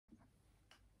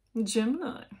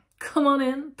Gemini, come on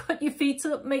in, put your feet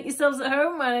up, make yourselves at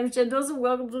home. My name's Jen Dawson,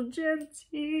 welcome to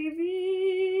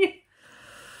JenTV.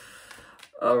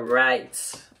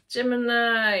 Alright,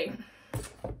 Gemini.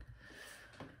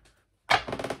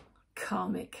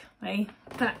 Karmic, eh?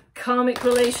 That karmic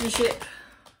relationship.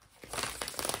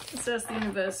 So that's the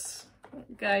universe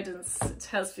guidance it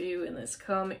has for you in this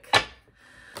karmic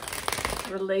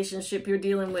relationship you're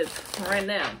dealing with right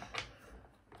now.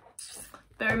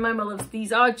 Bear in mind, my loves,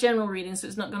 these are general readings, so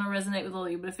it's not going to resonate with all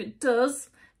of you, but if it does,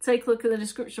 take a look in the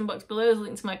description box below. There's a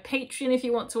link to my Patreon if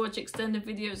you want to watch extended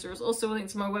videos. There's also a link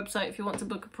to my website if you want to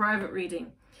book a private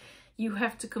reading. You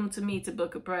have to come to me to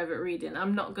book a private reading.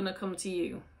 I'm not going to come to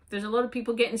you. There's a lot of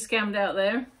people getting scammed out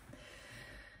there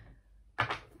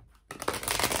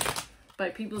by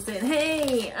people saying,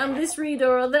 hey, I'm this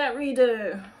reader or that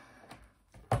reader,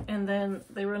 and then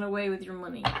they run away with your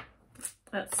money.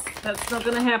 That's not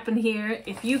going to happen here.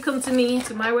 If you come to me,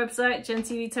 to my website,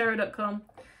 JenTVTarot.com,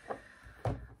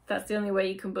 that's the only way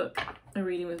you can book a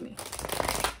reading with me.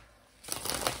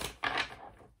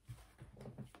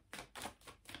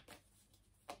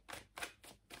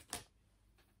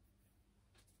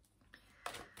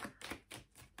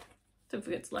 Don't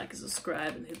forget to like and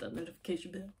subscribe and hit that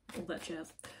notification bell, all that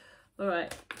jazz.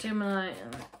 Alright, Gemini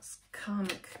and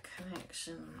karmic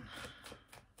connection.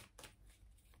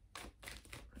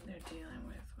 They're dealing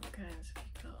with. What kinds have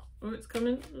you got? Oh, it's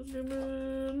coming. It's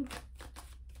coming.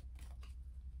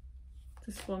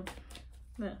 This one.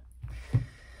 Yeah.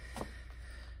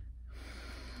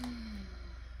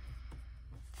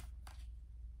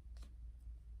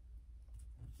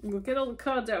 We'll get all the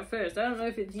cards out first. I don't know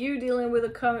if it's you dealing with a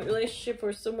karmic relationship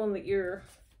or someone that you're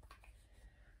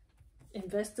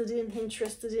invested in,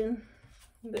 interested in,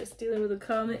 that's dealing with a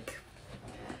karmic.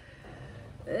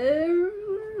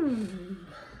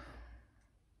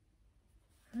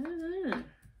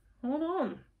 Hold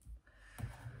on.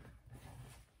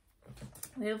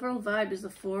 The overall vibe is the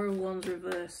Four of Wands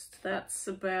reversed. That's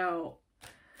about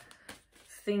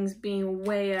things being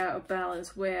way out of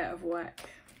balance, way out of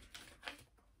whack.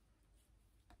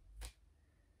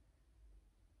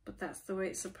 But that's the way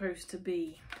it's supposed to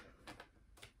be.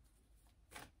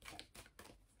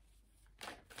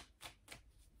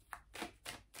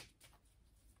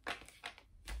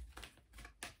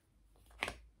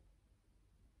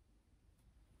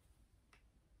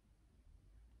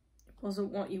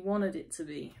 Wasn't what you wanted it to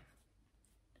be.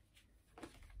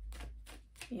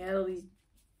 You had all these,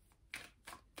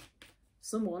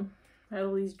 someone had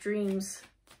all these dreams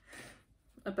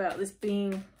about this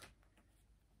being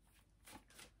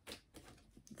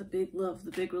the big love, the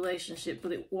big relationship,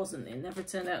 but it wasn't. It never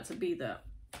turned out to be that.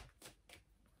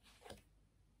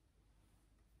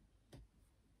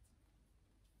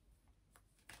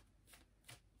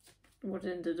 What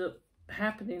ended up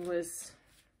happening was,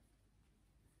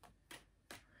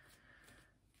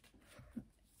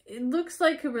 it looks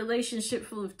like a relationship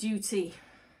full of duty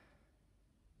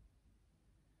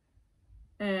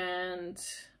and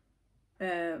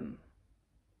trying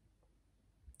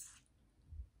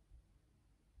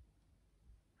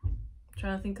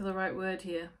to think of the right word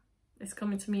here. It's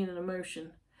coming to me in an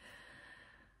emotion.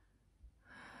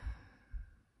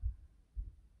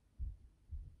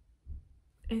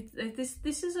 This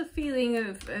is a feeling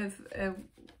of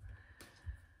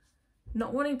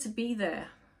not wanting to be there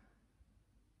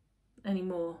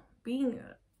anymore, being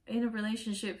in a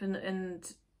relationship,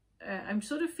 and I'm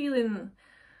sort of feeling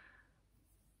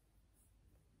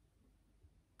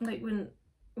like when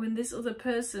this other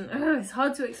person, it's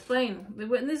hard to explain, but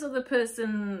when this other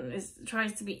person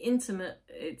tries to be intimate,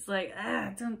 it's like,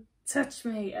 don't touch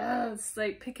me, it's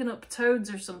like picking up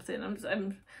toads or something.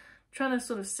 I'm trying to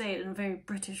sort of say it in a very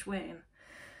British way.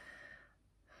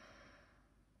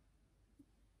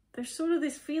 There's sort of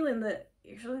this feeling that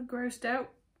you're sort of grossed out,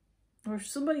 or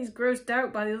somebody's grossed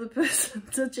out by the other person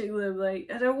touching them. Like,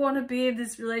 I don't want to be in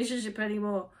this relationship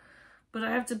anymore, but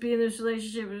I have to be in this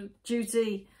relationship with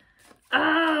duty.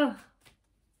 Ah!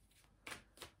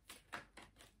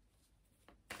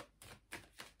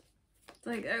 It's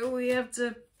like, oh, we have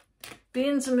to be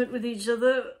intimate with each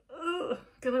other. Ugh,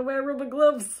 can I wear rubber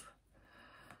gloves?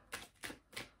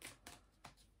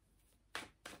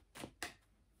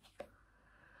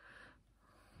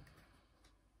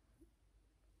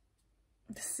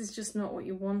 This is just not what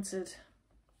you wanted.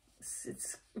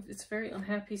 It's a very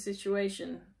unhappy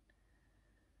situation.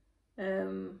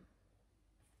 There's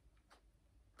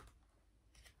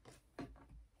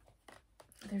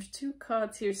two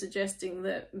cards here suggesting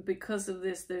that because of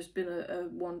this, there's been a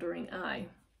wandering eye.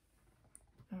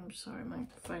 I'm sorry, my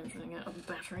phone's running out of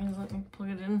batteries. Let me plug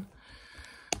it in.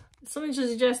 Something to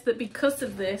suggest that because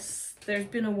of this, there's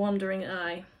been a wandering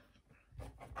eye.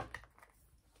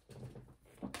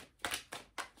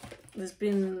 There's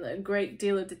been a great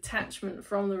deal of detachment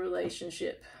from the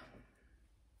relationship.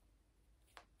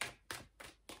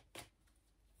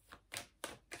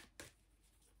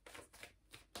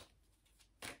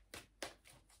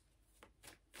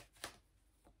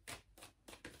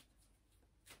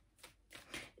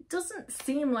 It doesn't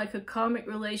seem like a karmic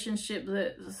relationship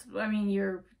that, I mean,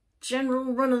 your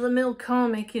general run-of-the-mill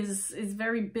karmic is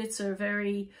very bitter,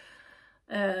 very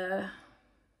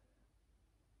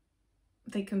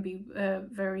they can be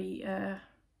very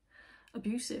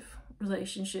abusive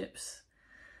relationships.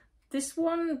 This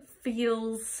one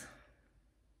feels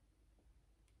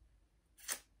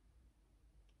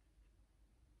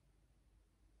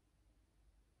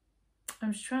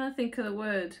I'm just trying to think of the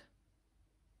word.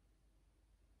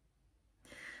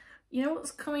 You know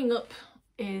what's coming up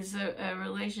is a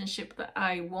relationship that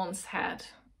I once had.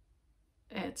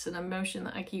 It's an emotion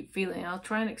that I keep feeling. I'll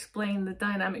try and explain the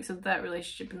dynamics of that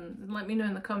relationship, and let me know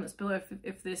in the comments below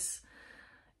if this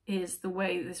is the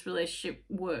way this relationship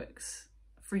works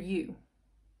for you.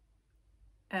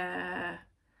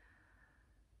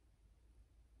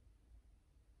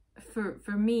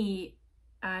 For me,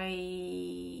 I've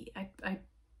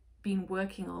been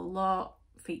working a lot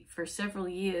for several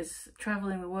years,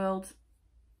 traveling the world,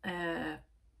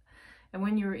 and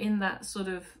when you're in that sort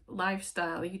of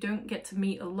lifestyle, you don't get to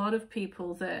meet a lot of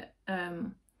people that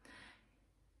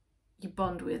you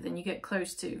bond with and you get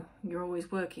close to. You're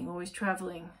always working, always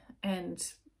traveling. And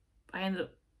I ended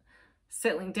up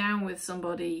settling down with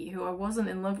somebody who I wasn't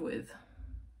in love with.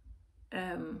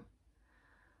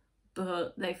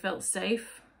 But they felt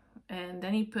safe. And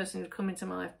any person who'd come into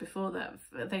my life before that,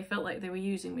 they felt like they were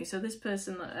using me. So this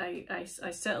person, I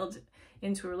settled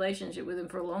into a relationship with him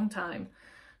for a long time.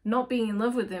 Not being in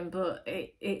love with him, but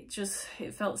it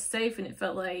felt safe, and it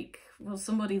felt like, well,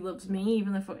 somebody loves me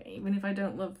even if I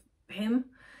don't love him.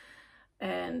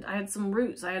 And I had some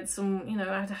roots, I had some, you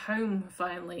know, I had a home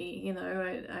finally, you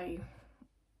know,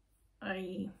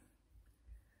 I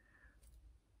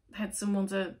had someone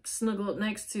to snuggle up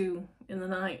next to in the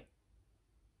night.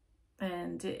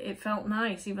 And it felt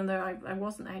nice, even though I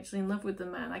wasn't actually in love with the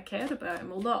man. I cared about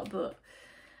him a lot, but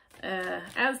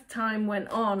as time went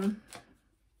on,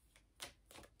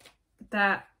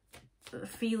 that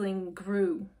feeling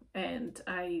grew, and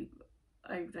I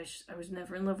was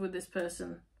never in love with this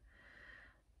person.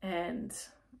 And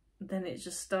then it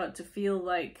just started to feel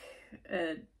like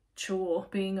a chore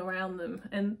being around them.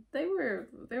 And they were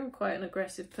quite an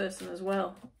aggressive person as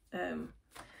well. I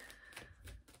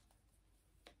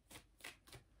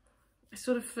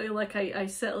sort of feel like I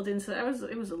settled into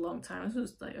it was a long time. This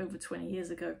was like over 20 years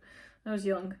ago. I was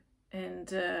young,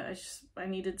 and I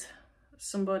needed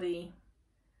somebody.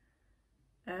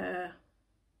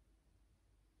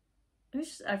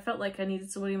 I felt like I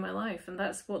needed somebody in my life, and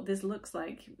that's what this looks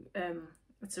like.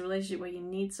 It's a relationship where you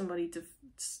need somebody to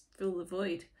fill the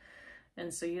void,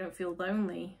 and so you don't feel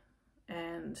lonely,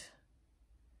 and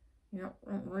you don't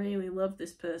really love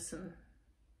this person.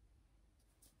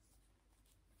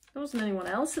 There wasn't anyone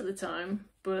else at the time,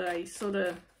 but I sort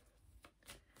of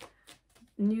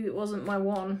knew it wasn't my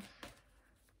one.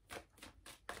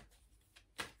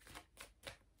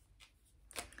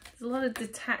 There's a lot of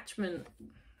detachment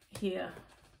here.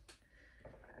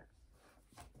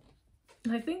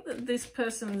 And I think that this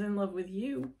person's in love with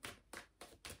you,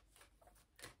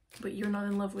 but you're not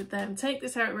in love with them. Take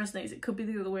this how it resonates. It could be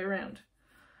the other way around.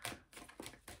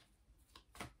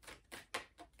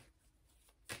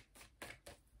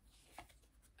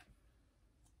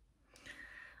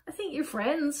 I think you're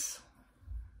friends.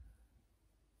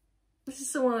 This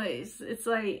is someone that it's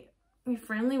like, you're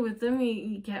friendly with them,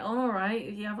 you get on alright,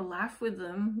 you have a laugh with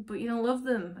them, but you don't love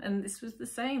them. And this was the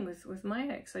same with my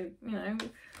ex. You know,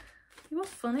 he was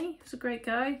funny, he was a great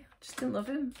guy, just didn't love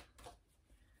him.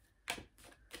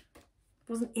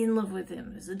 Wasn't in love with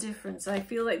him. There's a difference. I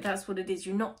feel like that's what it is.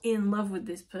 You're not in love with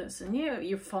this person. Yeah,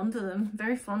 you're fond of them,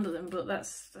 very fond of them, but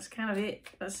that's kind of it.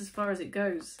 That's as far as it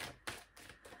goes.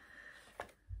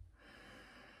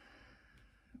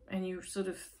 And you're sort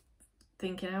of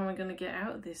thinking, how am I going to get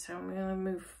out of this? How am I going to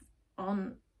move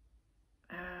on?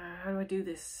 How do I do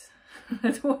this? How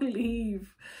do I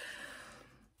leave?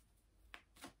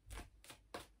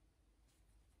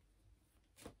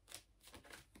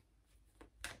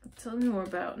 Tell me more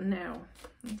about now.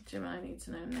 Gemini, I need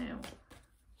to know now.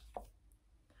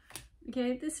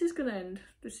 Okay, this is going to end.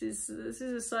 This is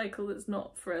a cycle that's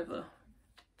not forever.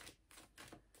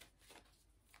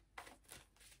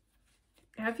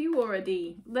 have you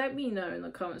already, let me know in the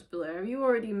comments below, have you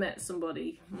already met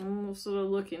somebody? I'm sort of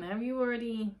looking, have you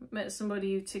already met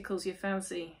somebody who tickles your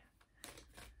fancy?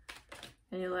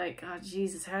 And you're like, oh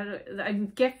Jesus, I'm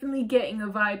definitely getting a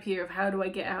vibe here of how do I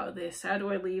get out of this? How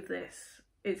do I leave this?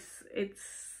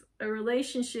 It's a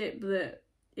relationship that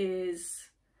is,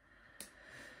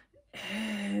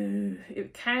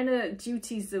 it kind of,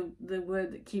 duty's the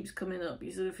word that keeps coming up.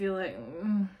 You sort of feel like,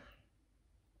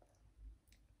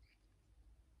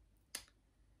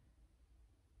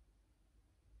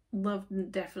 love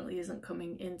definitely isn't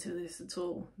coming into this at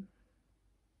all.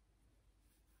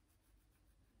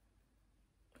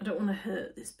 I don't want to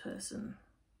hurt this person.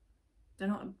 They're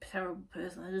not a terrible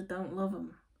person, I just don't love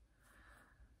them.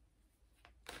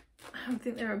 I don't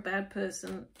think they're a bad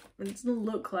person. It doesn't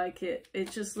look like it.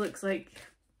 It just looks like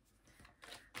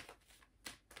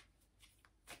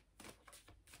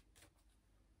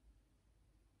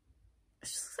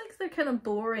they're kind of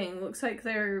boring. Looks like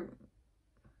they're,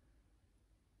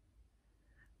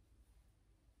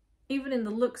 even in the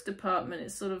looks department,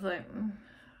 it's sort of like,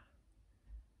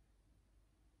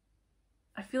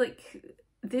 I feel like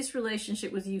this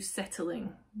relationship was you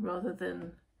settling rather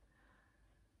than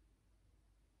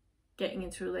getting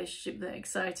into a relationship that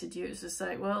excited you. It's just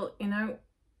like, well, you know,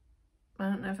 I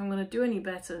don't know if I'm going to do any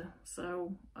better,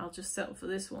 so I'll just settle for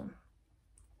this one.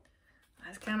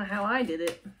 That's kind of how I did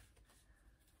it.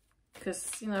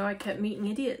 Because, you know, I kept meeting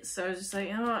idiots, so I was just like,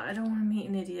 you know what, I don't want to meet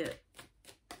an idiot.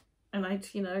 And I'd,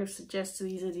 you know, suggest to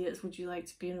these idiots, would you like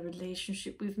to be in a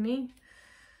relationship with me?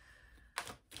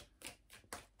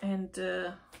 And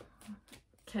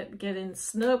kept getting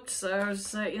snubbed, so I was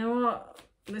just like, you know what,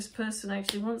 this person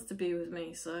actually wants to be with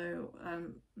me, so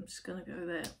I'm just gonna go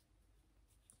there.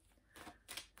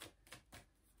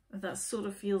 And that sort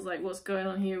of feels like what's going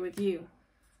on here with you.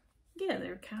 Yeah,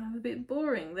 they're kind of a bit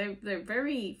boring. They're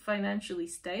very financially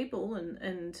stable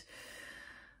and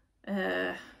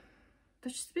they're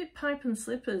just a bit pipe and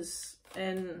slippers,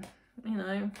 and you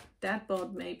know, dad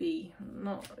bod maybe.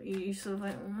 Not, you sort of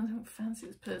like, oh, I don't fancy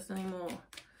this person anymore.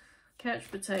 Couch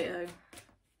potato.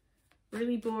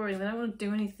 Really boring. They don't want to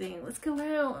do anything. Let's go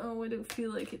out. Oh, I don't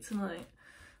feel like it tonight.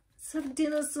 Let's have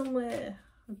dinner somewhere.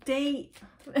 A date.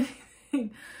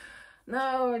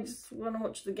 No, I just want to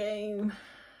watch the game.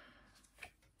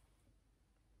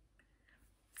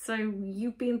 So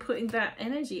you've been putting that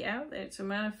energy out there to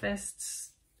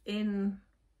manifest in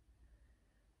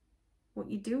what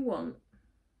you do want,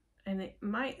 and it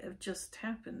might have just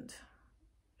happened.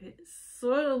 It's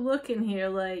sort of looking here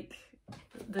like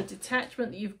the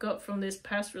detachment that you've got from this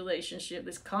past relationship,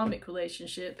 this karmic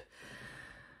relationship,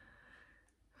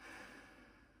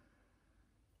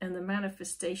 and the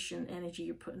manifestation energy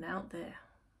you're putting out there,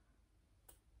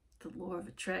 the law of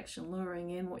attraction, luring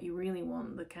in what you really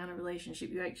want, the kind of relationship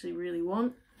you actually really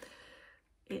want.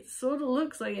 It sort of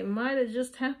looks like it might have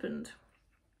just happened.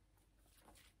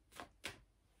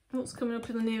 What's coming up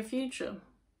in the near future?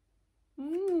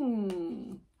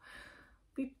 The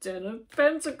Ten of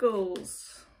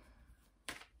Pentacles.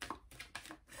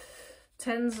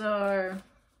 Tens are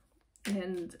the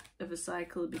end of a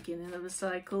cycle, the beginning of a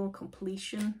cycle,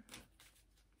 completion.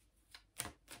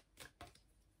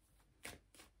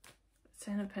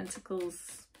 Ten of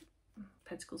Pentacles.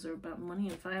 Pentacles are about money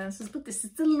and finances, but this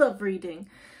is the love reading.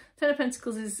 Ten of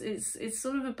Pentacles is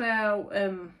sort of about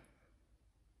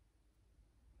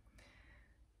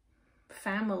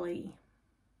family,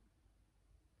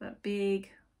 that big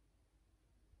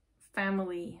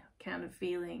family kind of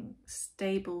feeling,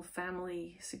 stable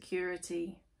family,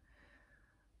 security.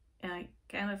 And I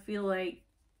kind of feel like,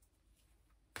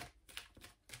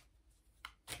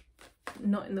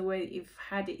 not in the way that you've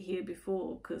had it here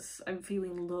before, because I'm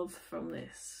feeling love from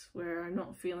this, where I'm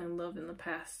not feeling love in the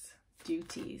past.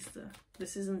 Duty is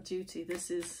this isn't duty,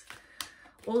 this is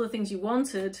all the things you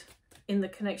wanted in the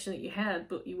connection that you had,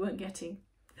 but you weren't getting.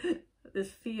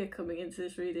 There's fear coming into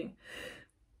this reading.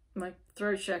 My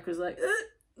throat chakra was like,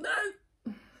 no.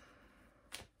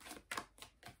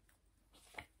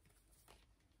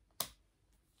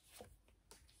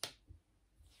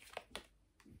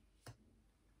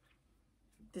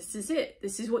 This is it.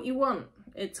 This is what you want.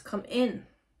 It's come in.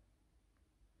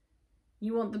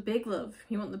 You want the big love.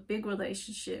 You want the big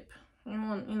relationship. You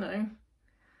want, you know,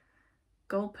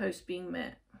 goalposts being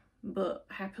met, but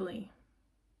happily,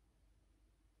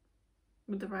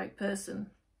 with the right person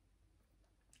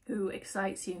who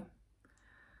excites you.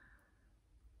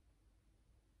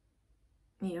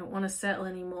 You don't want to settle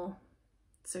anymore,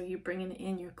 so you're bringing it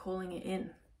in, you're calling it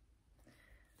in.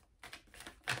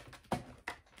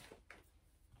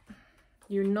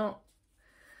 You're not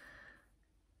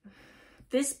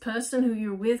this person who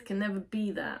you're with can never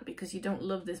be that, because you don't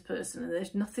love this person, and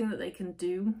there's nothing that they can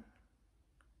do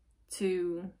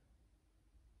to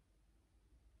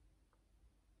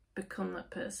become that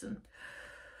person.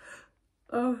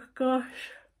 Oh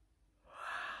gosh.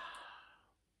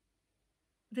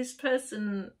 This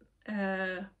person,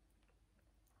 that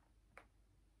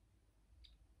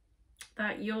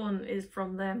yawn is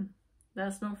from them.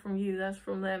 That's not from you, that's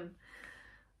from them.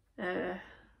 There's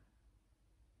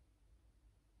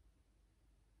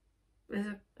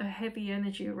a heavy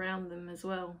energy around them as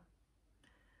well.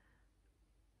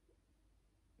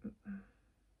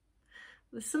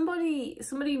 There's somebody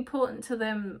important to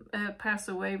them pass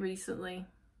away recently.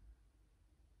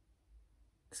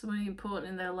 Somebody important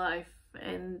in their life,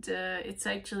 and it's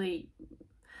actually,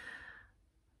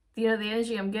 you know, the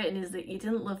energy I'm getting is that you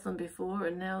didn't love them before,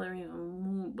 and now they're even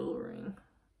more boring,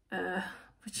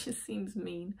 which just seems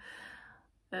mean,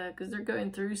 because they're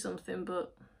going through something,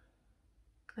 but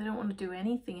they don't want to do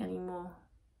anything anymore.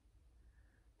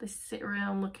 They sit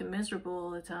around looking miserable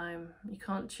all the time. You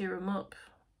can't cheer them up.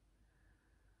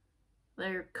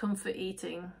 They're comfort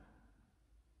eating.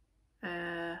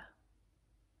 They're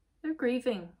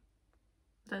grieving.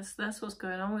 That's what's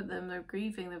going on with them. They're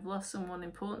grieving. They've lost someone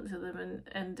important to them,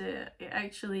 and it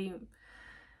actually,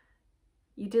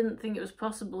 you didn't think it was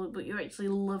possible, but you actually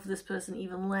love this person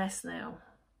even less now.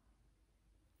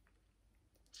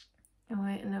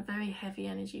 And a very heavy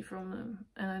energy from them,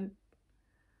 and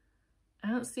I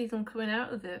don't see them coming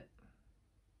out of it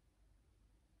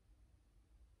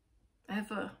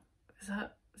ever. Is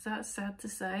that sad to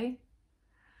say?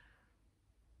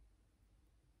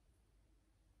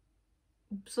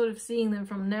 I'm sort of seeing them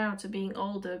from now to being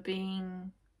older,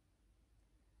 and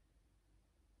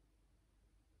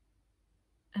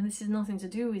this is nothing to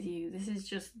do with you. This is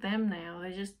just them now.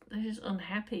 They're just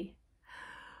unhappy.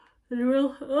 They're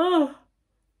real,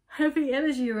 heavy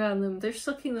energy around them. They're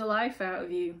sucking the life out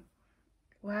of you.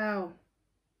 Wow.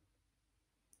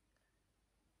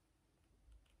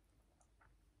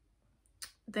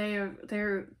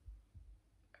 They're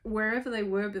wherever they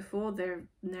were before, they're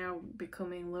now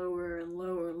becoming lower and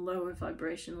lower and lower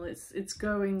vibrational. It's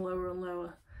going lower and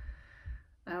lower.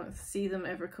 I don't see them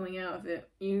ever coming out of it.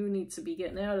 You need to be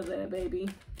getting out of there, baby.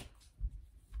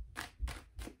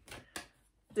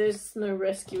 There's no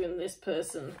rescuing this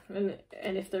person,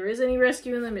 and if there is any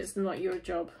rescuing them, it's not your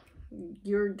job.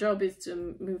 Your job is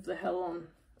to move the hell on.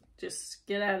 Just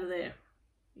get out of there.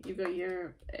 You got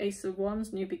your Ace of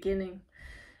Wands, new beginning,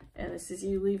 and this is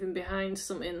you leaving behind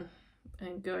something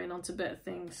and going on to better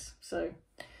things. So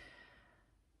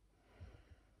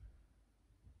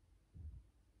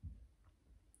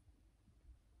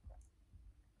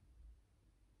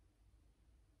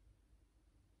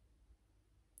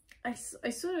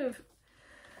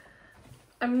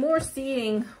I'm more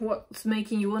seeing what's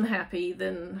making you unhappy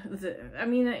than I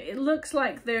mean, it looks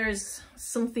like there's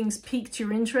something's piqued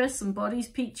your interest, some bodies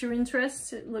piqued your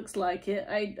interest. It looks like it.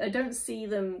 I don't see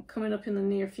them coming up in the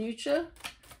near future,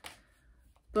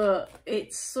 but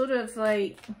it's sort of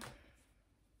like,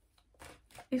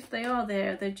 if they are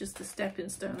there, they're just a stepping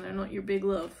stone. They're not your big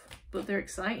love, but they're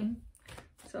exciting.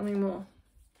 Tell me more.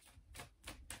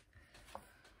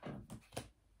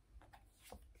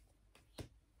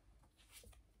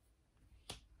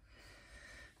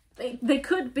 They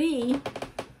could be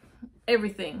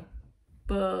everything,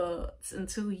 but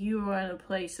until you are in a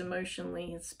place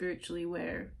emotionally and spiritually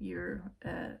where you're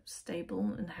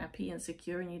stable and happy and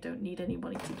secure, and you don't need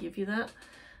anybody to give you that,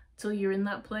 until you're in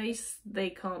that place, they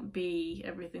can't be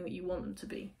everything that you want them to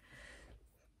be.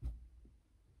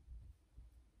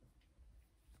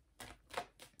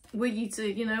 Were you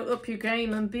to, you know, up your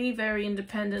game and be very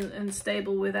independent and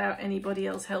stable without anybody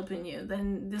else helping you,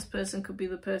 then this person could be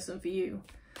the person for you.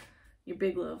 Your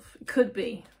big love. It could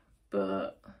be,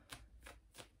 but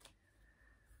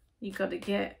you got to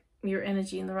get your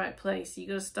energy in the right place. You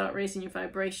got to start raising your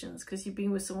vibrations, because you've been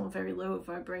with someone very low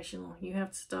vibrational. You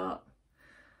have to start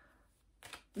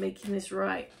making this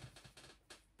right.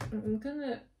 I'm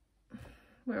gonna,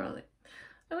 where are they?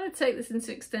 I'm gonna take this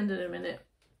into extended in a minute.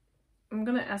 I'm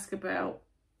gonna ask about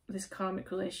this karmic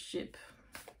relationship.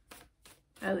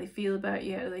 How they feel about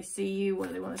you, how they see you, what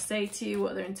do they want to say to you,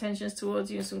 what are their intentions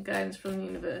towards you, and some guidance from the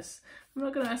universe. I'm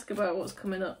not going to ask about what's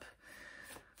coming up.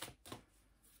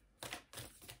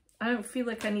 I don't feel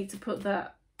like I need to put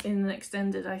that in an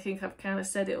extended. I think I've kind of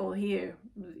said it all here.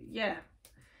 Yeah,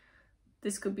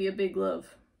 this could be a big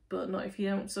love, but not if you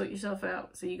don't sort yourself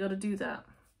out. So you got to do that.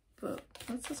 But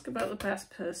let's ask about the past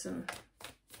person.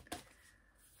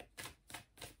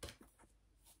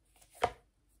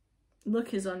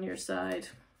 Luck is on your side.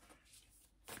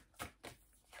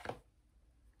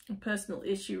 personal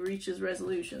issue reaches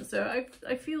resolution. So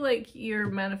I feel like you're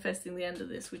manifesting the end of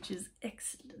this, which is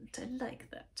excellent. I like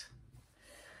that.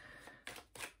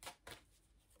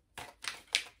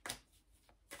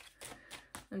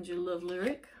 And your love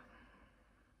lyric,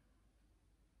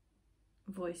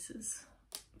 Voices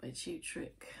by Cheap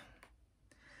Trick.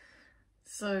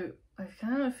 So I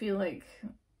kind of feel like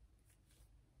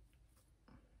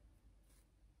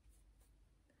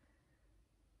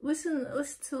listen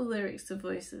to the lyrics to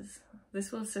Voices.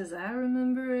 This one says, I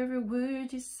remember every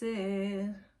word you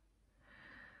said,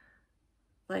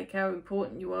 like how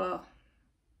important you are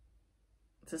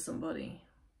to somebody,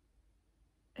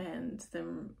 and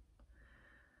them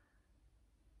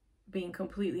being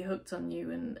completely hooked on you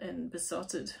and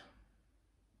besotted.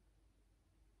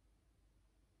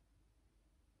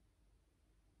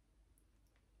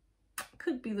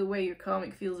 Could be the way your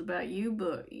karmic feels about you,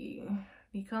 but you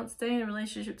can't stay in a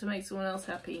relationship to make someone else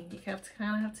happy. You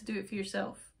kind of have to do it for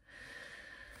yourself.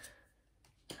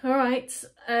 Alright,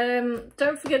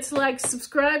 don't forget to like,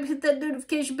 subscribe, hit that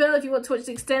notification bell if you want to watch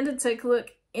the extended. Take a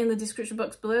look in the description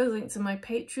box below, the link to my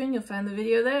Patreon. You'll find the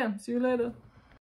video there. See you later.